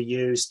firmware we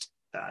used,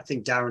 I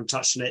think Darren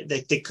touched on it.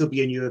 There could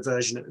be a newer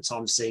version at the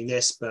time of seeing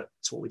this, but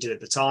it's what we did at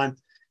the time.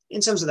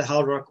 In terms of the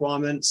hardware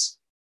requirements,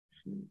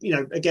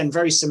 again,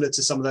 very similar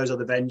to some of those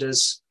other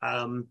vendors.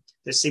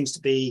 There seems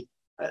to be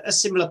a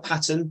similar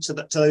pattern to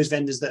those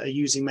vendors that are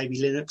using maybe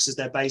Linux as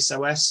their base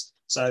OS.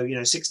 So,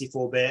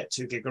 64-bit,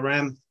 2 gig of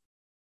RAM.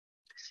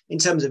 In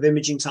terms of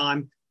imaging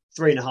time,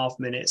 3.5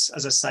 minutes.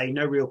 As I say,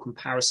 no real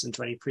comparison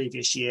to any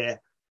previous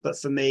year. But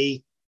for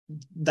me,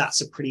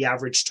 that's a pretty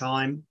average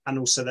time. And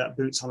also that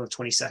boot time of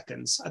 20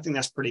 seconds. I think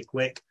that's pretty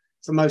quick.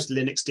 For most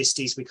Linux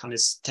disties, we kind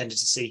of tended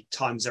to see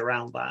times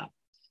around that.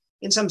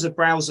 In terms of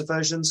browser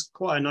versions,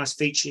 quite a nice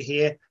feature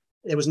here.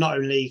 There was not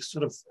only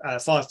sort of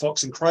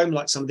Firefox and Chrome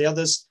like some of the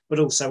others, but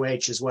also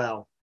Edge as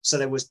well. So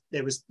there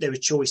were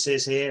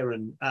choices here,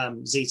 and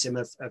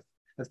Zeetim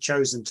have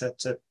chosen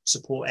to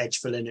support Edge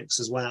for Linux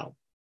as well.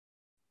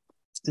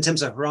 In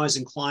terms of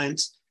Horizon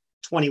client,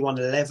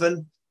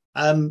 2111.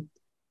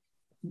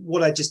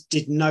 What I just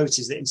did note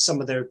is that in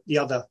some of the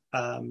other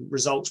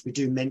results, we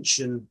do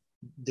mention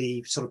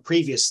the sort of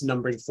previous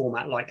numbering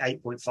format like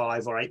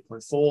 8.5 or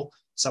 8.4.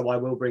 So I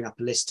will bring up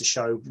a list to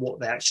show what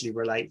they actually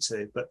relate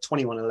to. But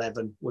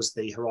 2111 was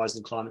the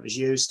Horizon client that was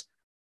used.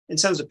 In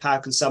terms of power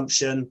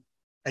consumption,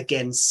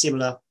 again,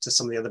 similar to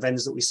some of the other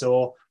vendors that we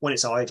saw. When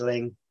it's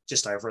idling,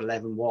 just over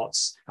 11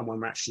 watts. And when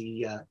we're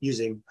actually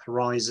using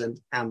Horizon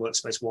and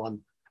Workspace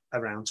ONE,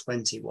 around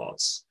 20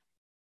 watts.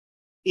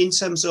 In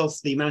terms of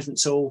the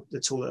management tool, the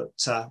tool that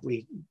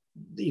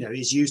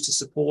is used to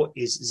support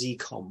is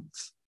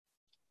zconf.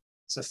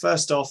 So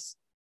first off,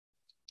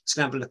 let's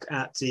have a look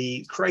at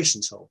the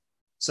creation tool.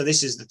 So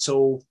this is the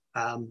tool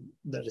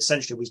that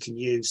essentially we can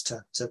use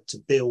to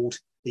build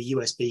the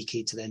USB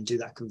key to then do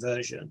that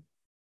conversion.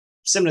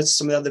 Similar to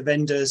some of the other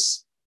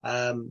vendors,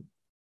 there's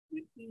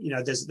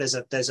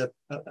a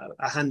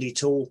handy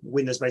tool,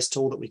 Windows-based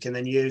tool that we can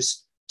then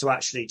use to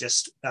actually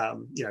just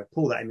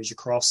pull that image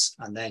across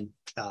and then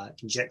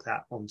inject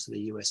that onto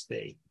the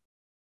USB.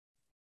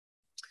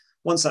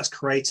 Once that's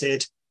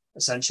created,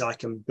 essentially I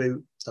can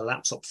boot the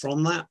laptop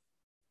from that.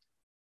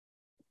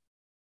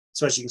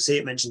 So as you can see,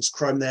 it mentions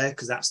Chrome there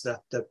because that's the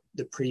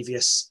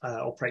previous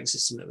operating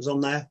system that was on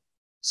there.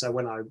 So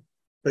when I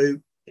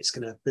boot, it's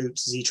going to boot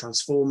Z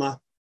Transformer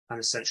and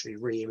essentially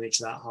re-image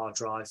that hard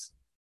drive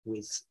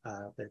with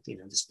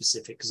the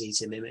specific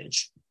Zeetim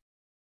image.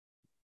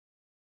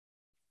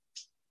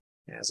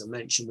 As I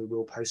mentioned, we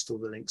will post all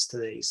the links to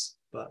these,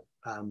 but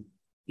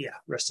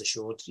rest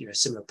assured,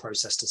 similar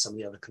process to some of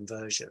the other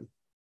conversion.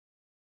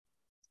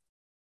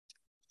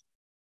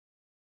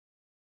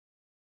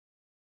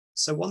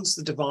 So once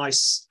the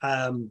device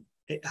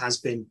it has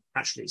been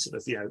actually sort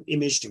of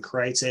imaged and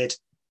created,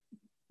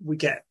 we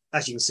get,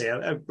 as you can see,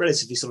 a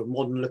relatively sort of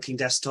modern looking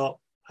desktop,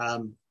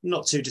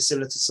 not too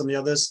dissimilar to some of the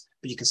others,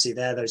 but you can see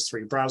there those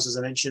 3 browsers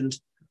I mentioned.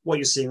 What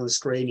you're seeing on the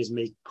screen is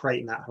me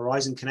creating that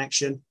Horizon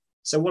connection.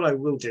 So what I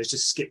will do is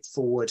just skip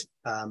forward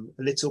a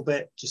little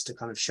bit just to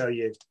kind of show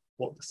you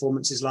what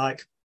performance is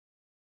like.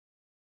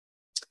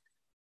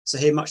 So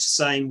here, much the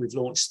same, we've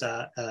launched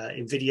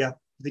NVIDIA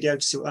video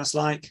to see what that's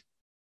like.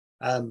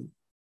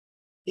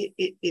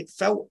 It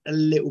felt a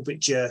little bit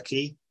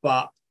jerky,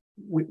 but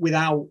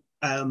without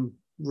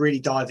really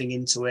diving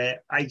into it,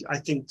 I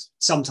think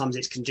sometimes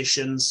it's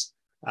conditions.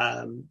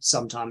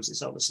 Sometimes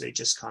it's obviously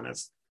just kind of,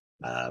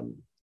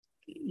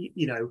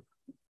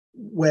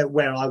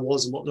 where I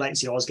was and what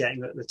latency I was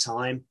getting at the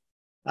time.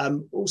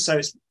 Also,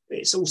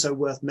 it's also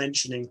worth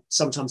mentioning,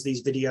 sometimes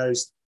these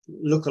videos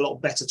look a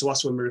lot better to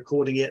us when we're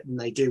recording it than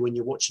they do when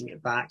you're watching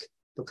it back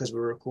because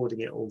we're recording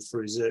it all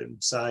through Zoom.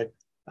 So,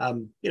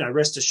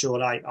 rest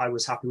assured, I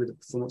was happy with the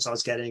performance I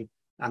was getting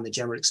and the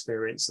general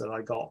experience that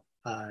I got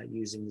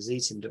using the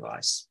Zeetim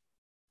device.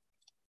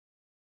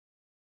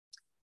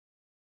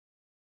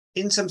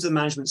 In terms of the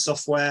management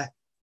software,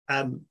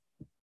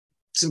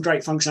 some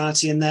great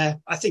functionality in there.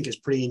 I think it's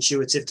pretty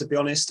intuitive, to be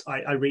honest.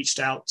 I reached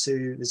out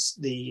to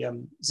the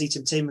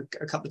Zeetim team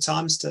a couple of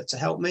times to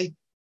help me.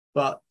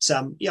 But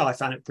I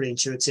found it pretty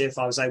intuitive.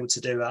 I was able to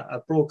do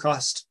a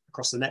broadcast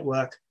across the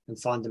network and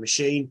find the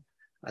machine.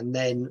 And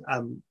then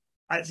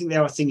I think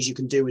there are things you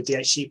can do with the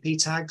HTTP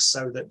tags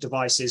so that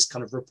devices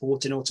kind of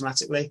report in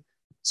automatically.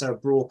 So a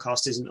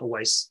broadcast isn't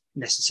always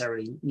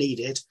necessarily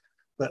needed.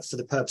 But for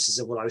the purposes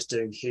of what I was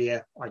doing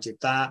here, I did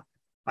that.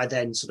 I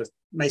then sort of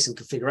made some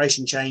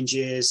configuration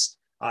changes.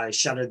 I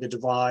shadowed the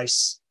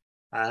device.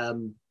 As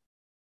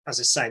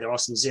I say, there are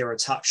some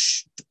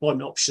zero-touch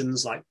deployment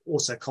options like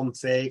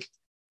auto-config.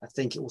 I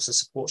think it also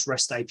supports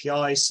REST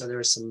APIs, so there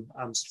is some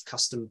sort of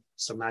custom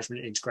sort of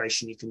management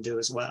integration you can do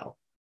as well.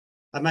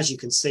 As you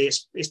can see,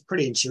 it's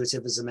pretty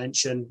intuitive, as I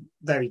mentioned,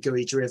 very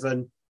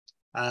GUI-driven.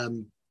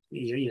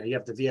 You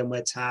have the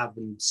VMware tab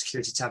and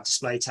security tab,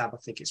 display tab. I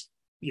think it's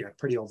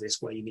pretty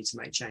obvious where you need to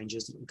make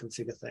changes and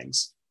configure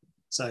things.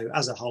 So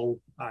as a whole,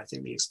 I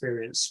think the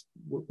experience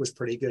was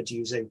pretty good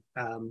using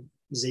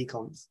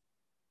zconf.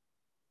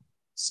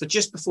 So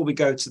just before we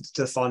go to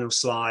the final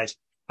slide,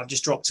 I've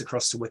just dropped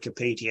across to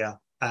Wikipedia.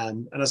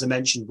 And as I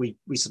mentioned, we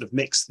sort of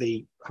mixed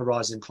the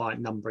Horizon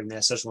client numbering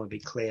there. So I just want to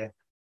be clear.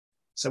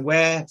 So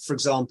where, for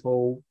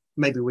example,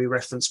 maybe we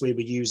were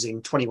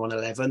using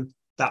 2111,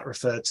 that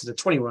referred to the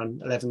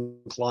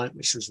 2111 client,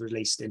 which was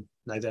released in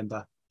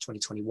November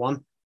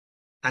 2021.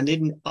 And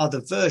in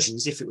other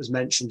versions, if it was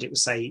mentioned, it would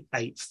say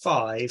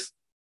 8.5,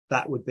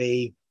 that would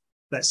be,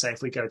 let's say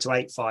if we go to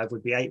 8.5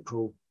 would be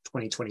April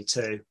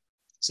 2022.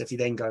 So if you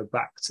then go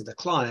back to the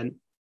client,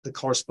 the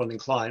corresponding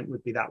client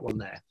would be that one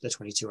there, the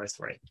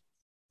 2203.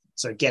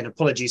 So again,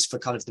 apologies for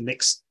kind of the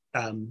mixed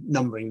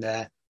numbering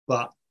there,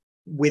 but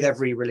with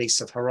every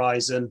release of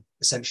Horizon,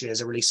 essentially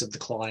there's a release of the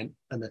client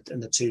and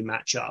the two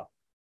match up.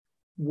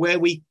 Where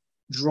we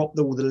drop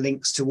all the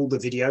links to all the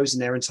videos in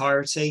their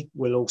entirety,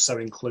 we'll also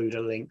include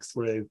a link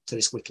through to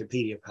this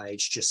Wikipedia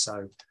page, just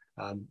so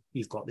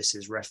you've got this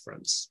as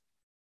reference.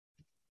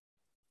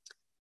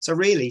 So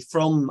really,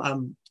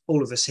 from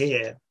all of us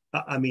here,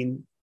 I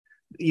mean,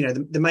 you know,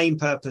 the main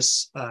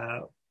purpose,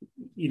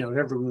 you know, of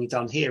everything we've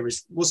done here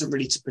wasn't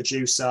really to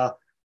produce a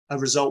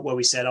result where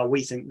we said, oh,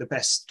 we think the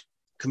best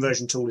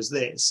conversion tool is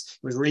this.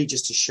 It was really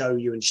just to show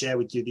you and share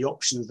with you the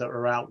options that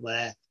are out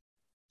there,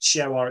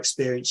 share our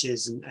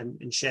experiences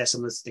and share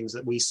some of the things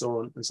that we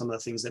saw and some of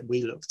the things that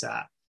we looked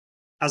at.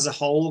 As a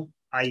whole,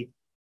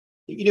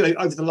 you know,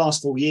 over the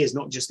last 4 years,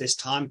 not just this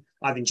time,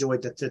 I've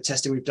enjoyed the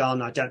testing we've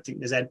done. I don't think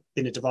there's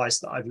been a device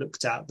that I've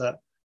looked at that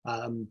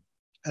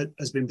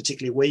has been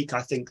particularly weak.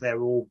 I think they're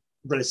all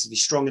relatively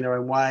strong in their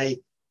own way.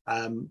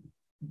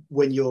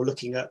 When you're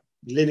looking at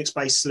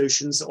Linux-based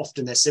solutions,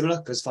 often they're similar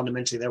because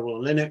fundamentally they're all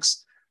on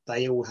Linux.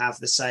 They all have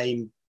the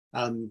same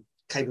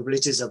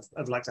capabilities of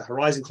like the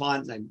Horizon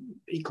client. They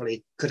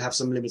equally could have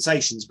some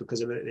limitations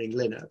because of it being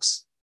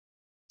Linux.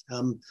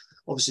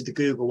 Obviously, the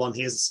Google one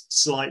here is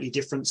slightly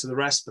different to the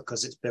rest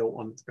because it's built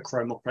on a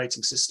Chrome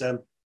operating system.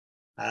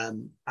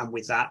 And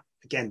with that,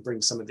 again,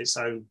 brings some of its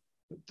own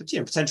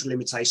potential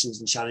limitations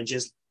and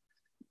challenges.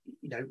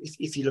 You know,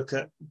 if you look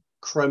at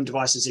Chrome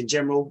devices in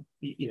general,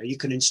 you know, you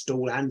can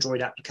install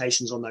Android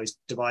applications on those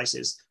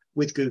devices.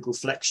 With Google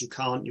Flex, you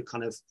can't. You're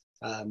kind of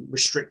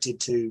restricted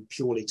to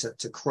purely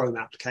to Chrome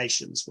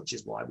applications, which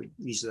is why we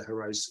use the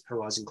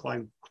Horizon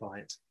Chrome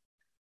client.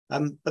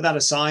 But that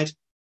aside,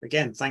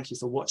 again, thank you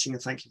for watching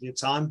and thank you for your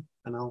time.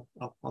 And I'll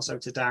pass over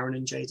to Darren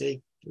and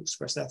JD to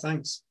express their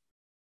thanks.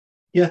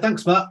 Yeah,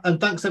 thanks, Matt. And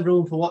thanks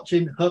everyone for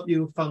watching. Hope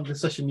you found the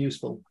session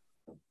useful.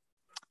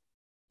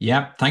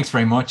 Yeah, thanks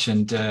very much.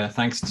 And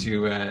thanks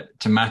to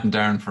Matt and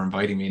Darren for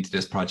inviting me into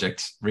this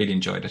project. Really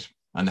enjoyed it.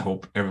 And I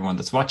hope everyone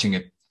that's watching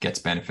it gets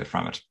benefit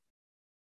from it.